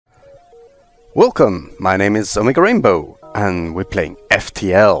Welcome, my name is OmegaRainbow, and we're playing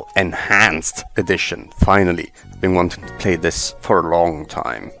FTL Enhanced Edition, finally. I've been wanting to play this for a long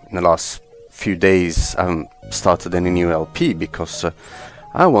time. In the last few days I haven't started any new LP because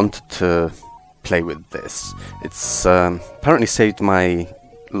I wanted to play with this. It's apparently saved my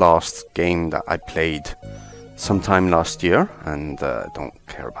last game that I played sometime last year, and I don't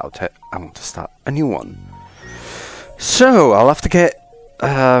care about it. I want to start a new one. So, I'll have to get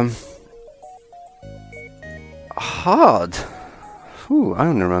hard. Ooh, I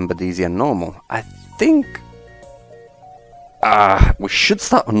only remembered easy and normal. I think we should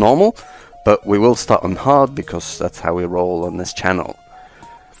start on normal, but we will start on hard because that's how we roll on this channel.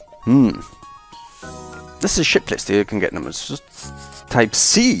 This is a ship list. You can get numbers. Just type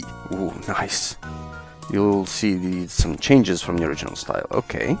C. Ooh, nice. You'll see some changes from the original style.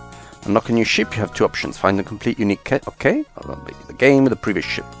 Okay. Unlock a new ship. You have two options. Find a complete unique kit. Okay. The game with the previous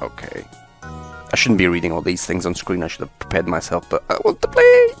ship. Okay. I shouldn't be reading all these things on screen. I should have prepared myself, but I want to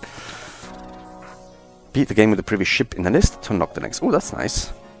play. Beat the game with the previous ship in the list to unlock the next. Oh, that's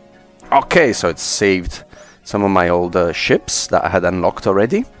nice. Okay, so it's saved some of my older ships that I had unlocked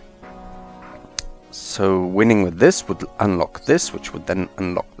already. So winning with this would unlock this, which would then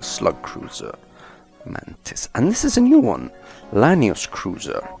unlock the slug cruiser Mantis. And this is a new one, Lanius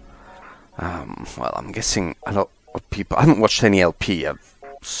cruiser. Well, I'm guessing a lot of people... I haven't watched any LP. I've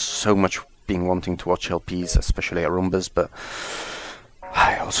so much been wanting to watch LPs, especially Arumbas, but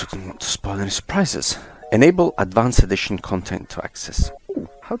I also didn't want to spoil any surprises. Enable Advanced Edition content to access. Ooh,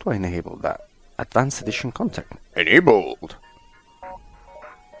 how do I enable that? Advanced Edition content. Enabled!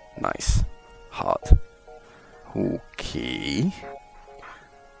 Nice. Hard. Okay.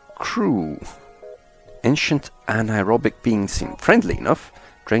 Crew. Ancient anaerobic being seem friendly enough.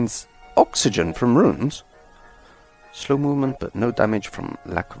 Drains oxygen from rooms. Slow movement, but no damage from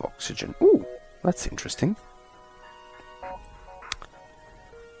lack of oxygen. Ooh, that's interesting.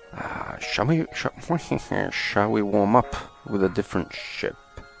 Shall we warm up with a different ship?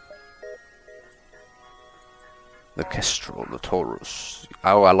 The Kestrel, the Taurus.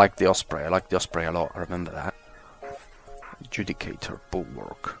 Oh, I like the Osprey. I like the Osprey a lot. I remember that. Adjudicator,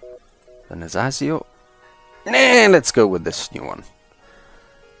 Bulwark. The Nazazio. Nah, let's go with this new one.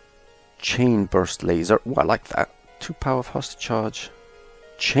 Chain burst laser. Oh, I like that. 2 power, fast charge.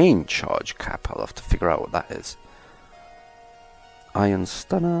 Chain charge cap. I'll have to figure out what that is. Iron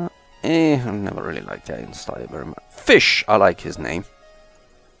stunner. I never really liked the iron stunner very much. Fish. I like his name.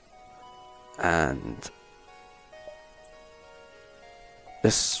 And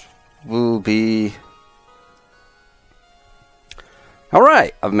this will be...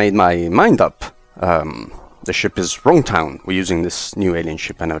 Alright, I've made my mind up. The ship is Wrongtown. We're using this new alien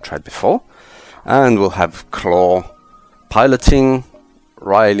ship I never tried before. And we'll have Claw piloting,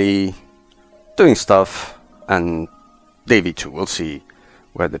 Riley doing stuff, and Davy too. We'll see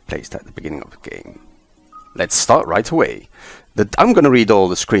where they're placed at the beginning of the game. Let's start right away. I'm going to read all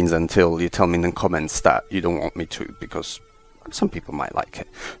the screens until you tell me in the comments that you don't want me to, because some people might like it.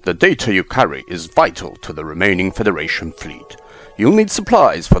 The data you carry is vital to the remaining Federation fleet. You'll need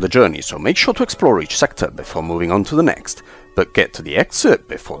supplies for the journey, so make sure to explore each sector before moving on to the next. But get to the exit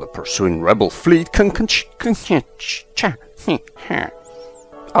before the pursuing rebel fleet can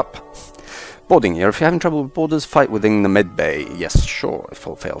up. Boarding here. If you're having trouble with borders, fight within the med bay. Yes, sure. If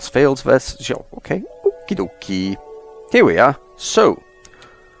all fails, sure. Okay. Okie dokie. Here we are. So,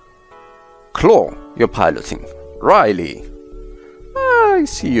 Claw, you're piloting. Riley, I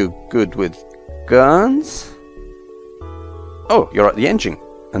see you good with guns. Oh, you're at the engine,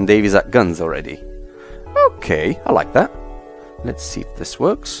 and Davy's at guns already. Okay, I like that. Let's see if this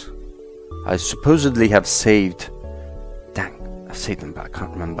works. I supposedly have saved... Dang, I've saved them, but I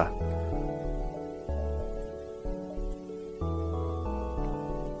can't remember.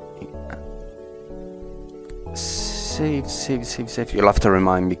 Save. You'll have to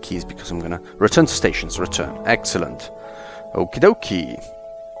remind me keys because I'm gonna... Return to stations, return. Excellent. Okie dokie.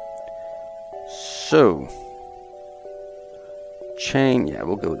 So... Chain, yeah,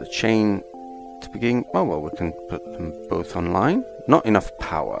 we'll go with the chain to begin. Oh, well, we can put them both online. Not enough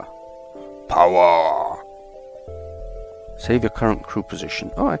power. Power! Save your current crew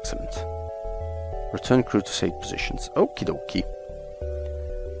position. Oh, excellent. Return crew to save positions. Okie dokie.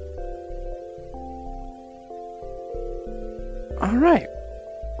 Alright.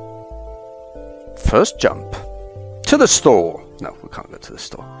 First jump. To the store! No, we can't go to the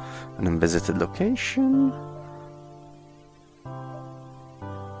store. An unvisited location.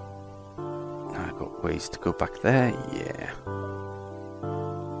 Ways to go back there, yeah.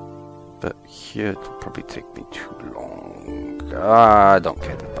 but here it'll probably take me too long. I don't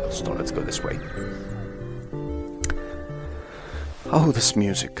care about the store. Let's go this way. Oh, this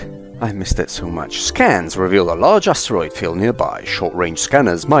music. I missed it so much. Scans reveal a large asteroid field nearby. Short-range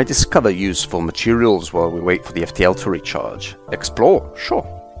scanners might discover useful materials while we wait for the FTL to recharge. Explore? Sure.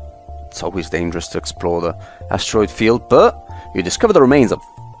 It's always dangerous to explore the asteroid field, but you discover the remains of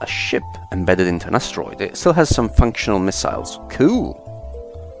a ship embedded into an asteroid. It still has some functional missiles. Cool.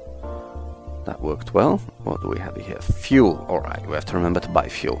 That worked well. What do we have here? Fuel. Alright, we have to remember to buy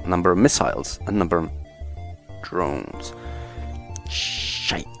fuel. Number of missiles and number of drones.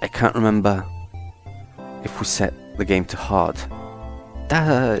 Shite, I can't remember if we set the game to hard.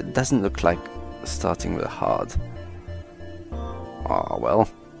 That doesn't look like starting with a hard. Oh well,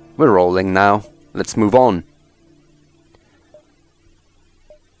 we're rolling now. Let's move on.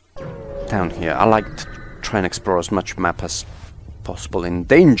 Down here, I like to try and explore as much map as possible in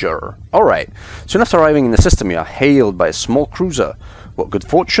danger. Alright, soon after arriving in the system you are hailed by a small cruiser. What good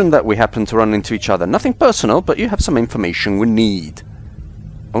fortune that we happen to run into each other. Nothing personal, but you have some information we need.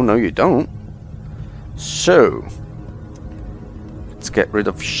 Oh no, you don't. So, let's get rid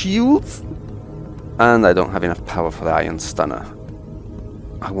of shields. And I don't have enough power for the iron stunner.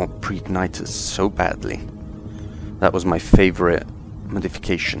 I want pre-igniters so badly. That was my favorite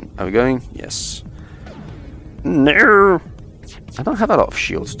modification. Are we going? Yes. No! I don't have a lot of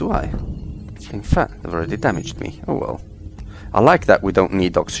shields, do I? In fact, they've already damaged me. Oh well. I like that we don't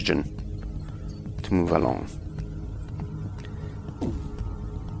need oxygen to move along.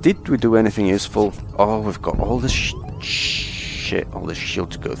 Did we do anything useful? Oh, we've got all this shit, all this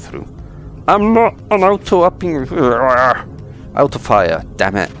shield to go through. I'm not an auto-upping... Auto-fire,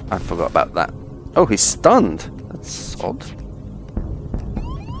 damn it. I forgot about that. Oh, he's stunned. That's odd.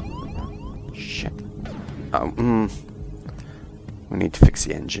 Shit. We need to fix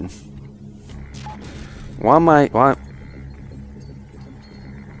the engine. Why?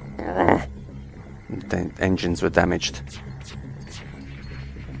 The engines were damaged.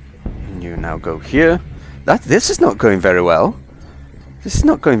 And you now go here. This is not going very well. This is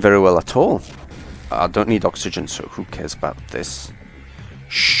not going very well at all. I don't need oxygen, so who cares about this?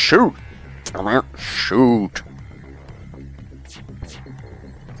 Shoot! Come here, shoot!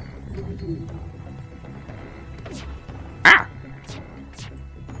 Ah!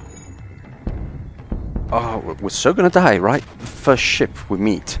 Oh, we're so gonna die, right? The first ship we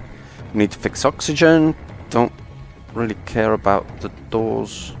meet. We need to fix oxygen. Don't really care about the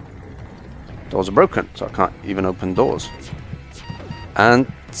doors. Doors are broken, so I can't even open doors. And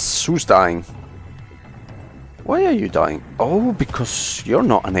who's dying? Why are you dying? Oh, because you're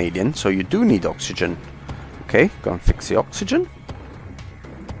not an alien, so you do need oxygen. Okay, go and fix the oxygen.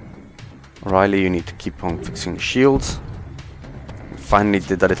 Riley, you need to keep on fixing the shields. We finally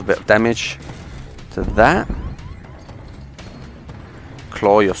did a little bit of damage to that.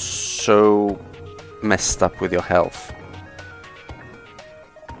 Claw, you're so messed up with your health.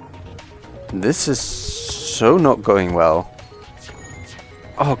 This is so not going well.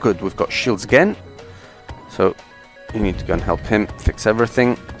 Oh good, we've got shields again. So, you need to go and help him fix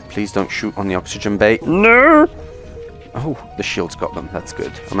everything. Please don't shoot on the oxygen bay. No! Oh, the shield's got them. That's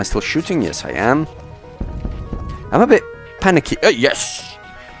good. Am I still shooting? Yes, I am. I'm a bit panicky. Yes!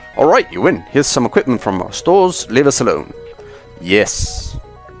 Alright, you win. Here's some equipment from our stores. Leave us alone. Yes.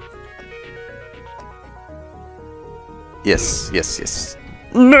 Yes, yes, yes.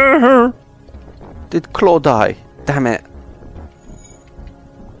 No! Did Claw die? Damn it.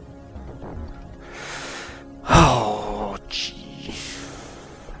 Oh, gee.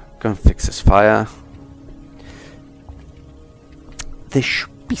 Go and fix this fire. There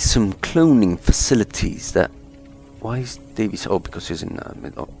should be some cloning facilities that... Why is Davies... Oh, because he's in the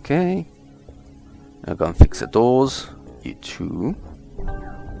middle. Okay. Now go and fix the doors. You too.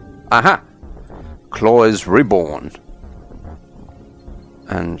 Aha! Claw is reborn.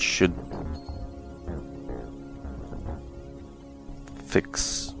 And should...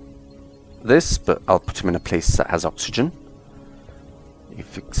 fix this, but I'll put him in a place that has oxygen. You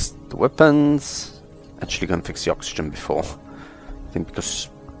fix the weapons. Actually go and fix the oxygen before. I think because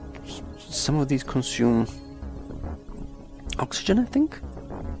some of these consume oxygen, I think.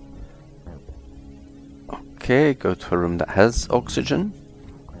 Okay, go to a room that has oxygen.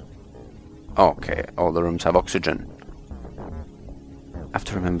 Okay, all the rooms have oxygen. I have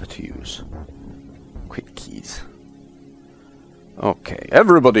to remember to use quick keys. Okay,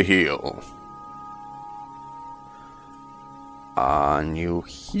 everybody heal. And you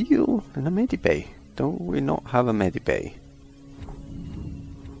heal in a medibay. Don't we not have a medibay?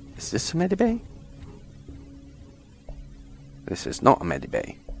 Is this a medibay? This is not a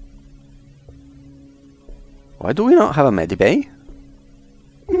medibay. Why do we not have a medibay?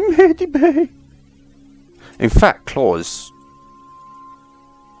 Medibay! In fact, Claws...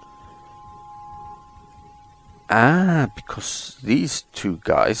 Ah, because these two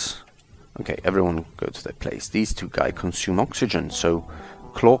guys... Okay, everyone go to their place. These two guys consume oxygen, so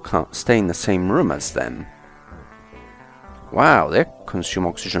Claw can't stay in the same room as them. Wow, they consume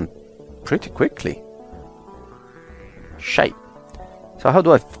oxygen pretty quickly. Shite. So how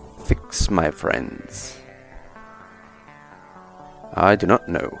do I fix my friends? I do not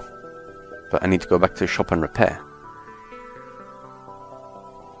know. But I need to go back to the shop and repair.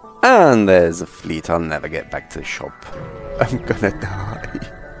 And there's a fleet. I'll never get back to the shop. I'm gonna die.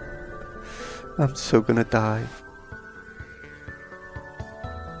 I'm so gonna die.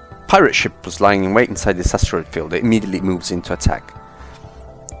 Pirate ship was lying in wait inside this asteroid field. It immediately moves into attack.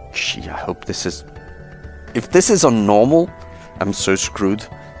 Gee, I hope this is... If this is on normal, I'm so screwed.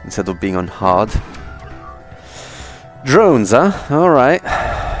 Instead of being on hard. Drones, huh? Alright.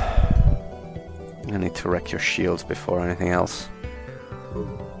 I need to wreck your shields before anything else.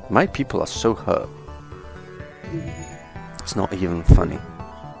 My people are so hurt. It's not even funny.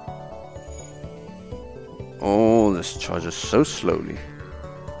 Oh, this charges so slowly.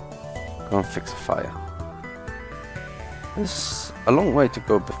 Go and fix a fire. There's a long way to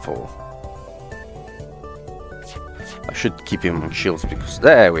go before. I should keep him on shields because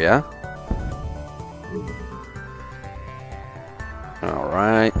there we are.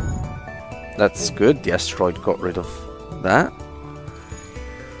 Alright. That's good. The asteroid got rid of that.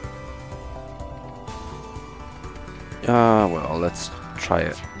 Well, let's try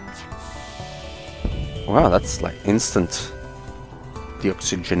it. Wow, that's like instant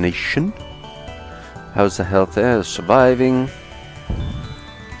deoxygenation. How's the health there? Surviving.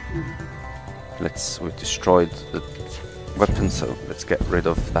 We've destroyed the weapon, so let's get rid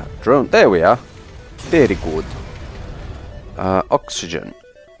of that drone. There we are. Very good. Oxygen.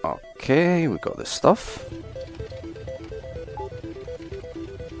 Okay, we got this stuff.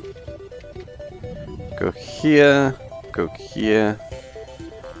 Go here. Go here.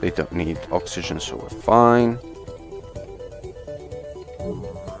 They don't need oxygen, so we're fine.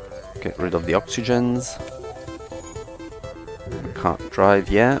 Get rid of the oxygens. We can't drive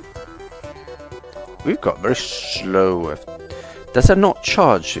yet. We've got very slow... Does it not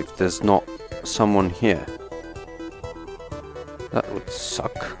charge if there's not someone here? That would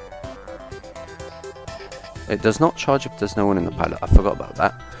suck. It does not charge if there's no one in the pilot. I forgot about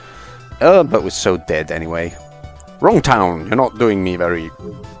that. But we're so dead anyway. Wrong town! You're not doing me very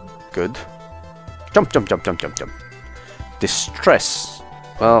good. Jump, jump, jump, jump, jump, jump. Distress.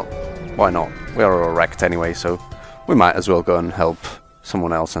 Well, why not? We're all wrecked anyway, so we might as well go and help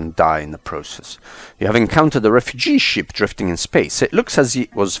someone else and die in the process. You have encountered a refugee ship drifting in space. It looks as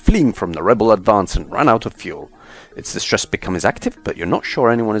it was fleeing from the rebel advance and ran out of fuel. Its distress beacon is active, but you're not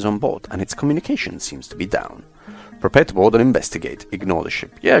sure anyone is on board, and its communication seems to be down. Prepare to board and investigate. Ignore the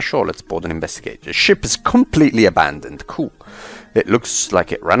ship. Yeah, sure, let's board and investigate. The ship is completely abandoned. Cool. It looks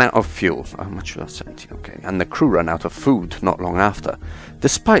like it ran out of fuel. How much was 70? Okay. And the crew ran out of food not long after.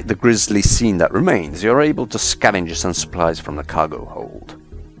 Despite the grisly scene that remains, you're able to scavenge some supplies from the cargo hold.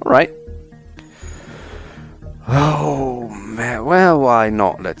 Alright. Oh, man. Well, why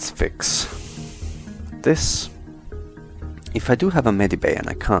not? Let's fix this. If I do have a medibay and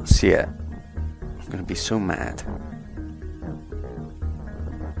I can't see it, I'm gonna be so mad.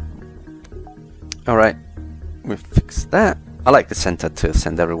 Alright, we've fixed that. I like the center to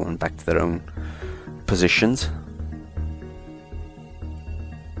send everyone back to their own positions.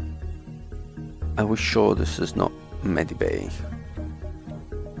 Are we sure this is not medibay?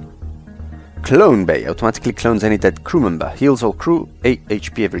 Clone bay automatically clones any dead crew member. Heals all crew, 8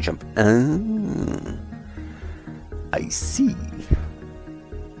 HP every jump. I see.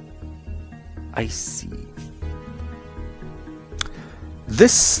 I see.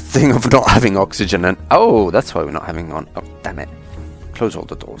 This thing of not having oxygen and... Oh, that's why we're not having on... Oh, damn it. Close all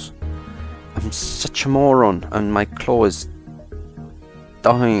the doors. I'm such a moron and my claw is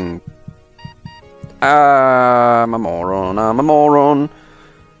dying. I'm a moron, I'm a moron.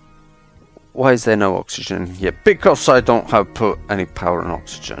 Why is there no oxygen here? Because I don't have put any power on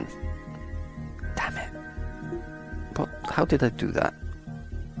oxygen. Damn it. But how did I do that?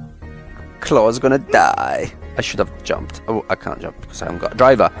 Claw's gonna die. I should have jumped. Oh, I can't jump because I haven't got a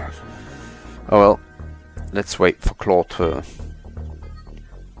driver. Oh well. Let's wait for Claw to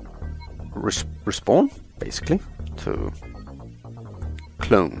respawn, basically. To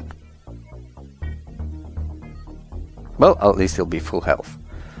clone. Well, at least he'll be full health.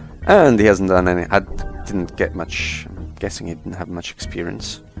 And he hasn't done any... I didn't get much... I'm guessing he didn't have much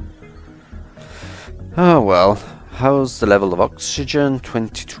experience. Oh well, how's the level of oxygen?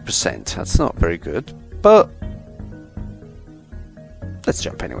 22%. That's not very good, but let's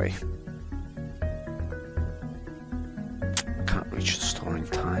jump anyway. Can't reach the store in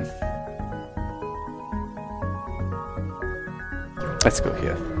time. Let's go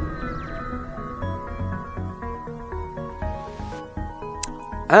here.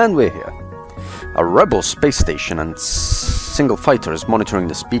 And we're here. A rebel space station and single fighter is monitoring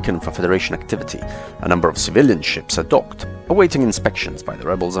this beacon for Federation activity. A number of civilian ships are docked, awaiting inspections by the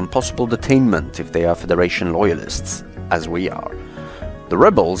rebels and possible detainment if they are Federation loyalists, as we are. The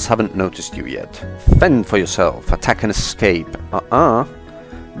rebels haven't noticed you yet. Fend for yourself, attack and escape.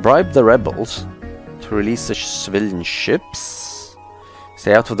 Bribe the rebels to release the civilian ships.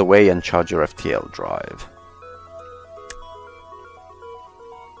 Stay out of the way and charge your FTL drive.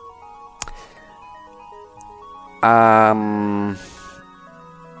 I'm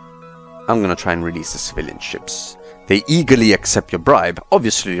gonna try and release the civilian ships. They eagerly accept your bribe.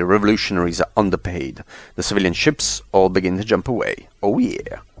 Obviously, the revolutionaries are underpaid. The civilian ships all begin to jump away. Oh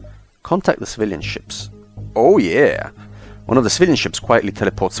yeah. Contact the civilian ships. Oh yeah. One of the civilian ships quietly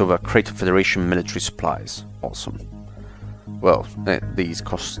teleports over a crate of Federation military supplies. Awesome. Well, these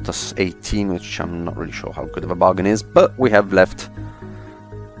cost us 18, which I'm not really sure how good of a bargain is, but we have left...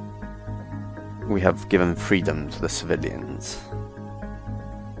 We have given freedom to the civilians.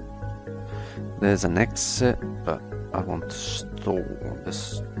 There's an exit, but I want to store.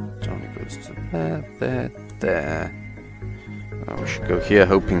 This only goes to there. We should go here,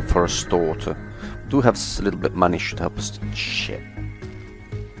 hoping for a store to... We do have a little bit of money, should help us to ship.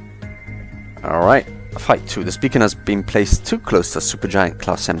 Alright, Fight 2. This beacon has been placed too close to a supergiant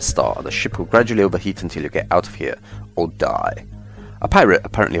Class M star. The ship will gradually overheat until you get out of here, or die. A pirate,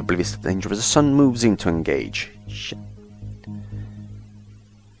 apparently oblivious to the danger as the sun moves in to engage. Shit.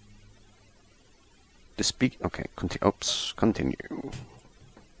 Okay, continue.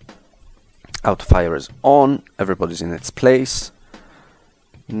 Auto fire is on. Everybody's in its place.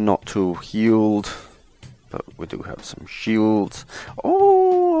 Not too healed, but we do have some shields.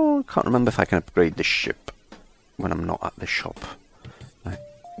 Oh, I can't remember if I can upgrade the ship when I'm not at the shop. Like,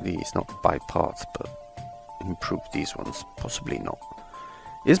 these, not buy parts, but improve these ones. Possibly not.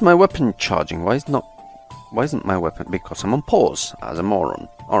 Is my weapon charging? Why isn't my weapon? Because I'm on pause as a moron.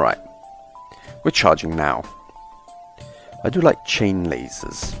 Alright. We're charging now. I do like chain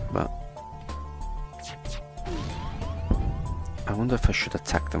lasers, but I wonder if I should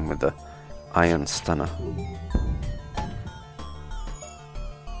attack them with the iron stunner.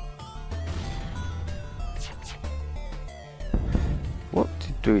 What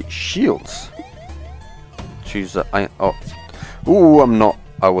do it shields? Choose the iron. Oh, ooh!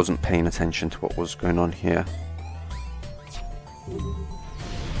 I wasn't paying attention to what was going on here.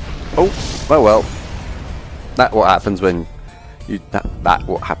 Oh, well. That's what happens when you.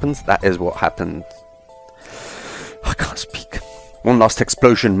 What happens? That is what happened. I can't speak. One last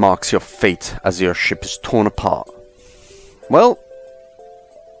explosion marks your fate as your ship is torn apart. Well,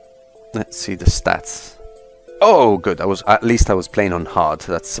 let's see the stats. Oh, good. At least I was playing on hard.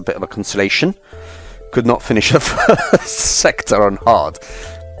 That's a bit of a consolation. Could not finish a first sector on hard,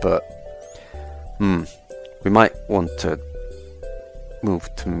 but we might want to move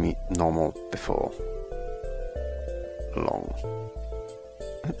to normal before long.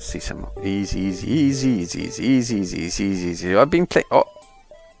 Let's see some easy. I've been playing. Oh,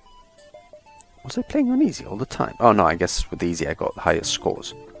 was I playing on easy all the time? Oh no, I guess with easy I got the highest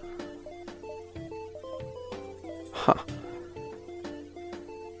scores. Huh.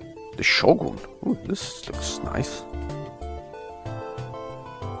 The Shogun. Ooh, this looks nice.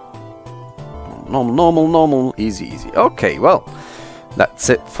 Normal, easy. Okay, well, that's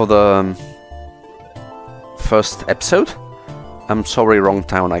it for the first episode. I'm sorry, wrong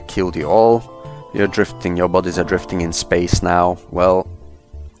town, I killed you all. You're drifting, your bodies are drifting in space now. Well,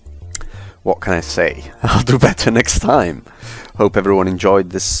 what can I say? I'll do better next time. Hope everyone enjoyed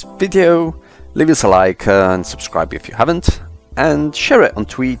this video. Leave us a like and subscribe if you haven't. And share it on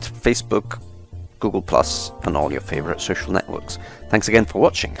Tweet, Facebook, Google+, and all your favorite social networks. Thanks again for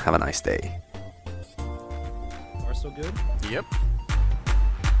watching. Have a nice day. Are so good? Yep.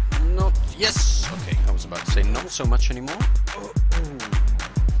 Not... Yes! Okay, I was about to say not so much anymore. Oh.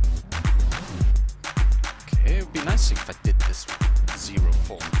 Okay, it would be nice if I did this with 0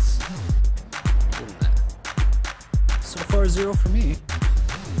 faults. Wouldn't it? So far 0 for me.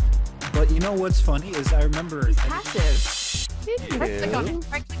 But you know what's funny is I remember... He's passive. Right click on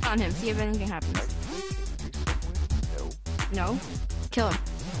him, see if anything happens. No. Kill him.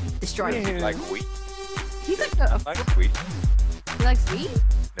 Destroy him. Like wheat. He's like a... Like wheat. He likes wheat?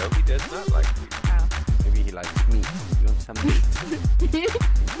 No, he does not like wheat. Oh. he likes meat. You want some meat?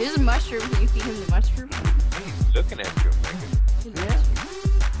 Here's a mushroom. Can you feed him the mushroom? He's looking at you, Omega. Yeah.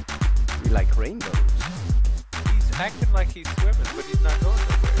 We like rainbows. He's acting like he's swimming, but he's not going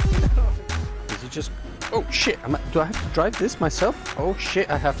nowhere. Is he just... Oh shit! Do I have to drive this myself? Oh shit!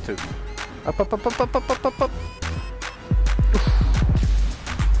 I have to. Up, up, up, up, up, up, up, up, up.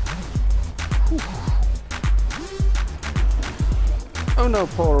 Oh no,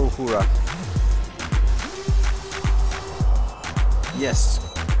 poor Uhura. Yes,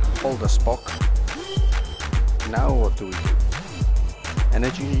 hold the Spock. Now what do we do?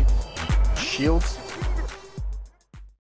 Energy shields?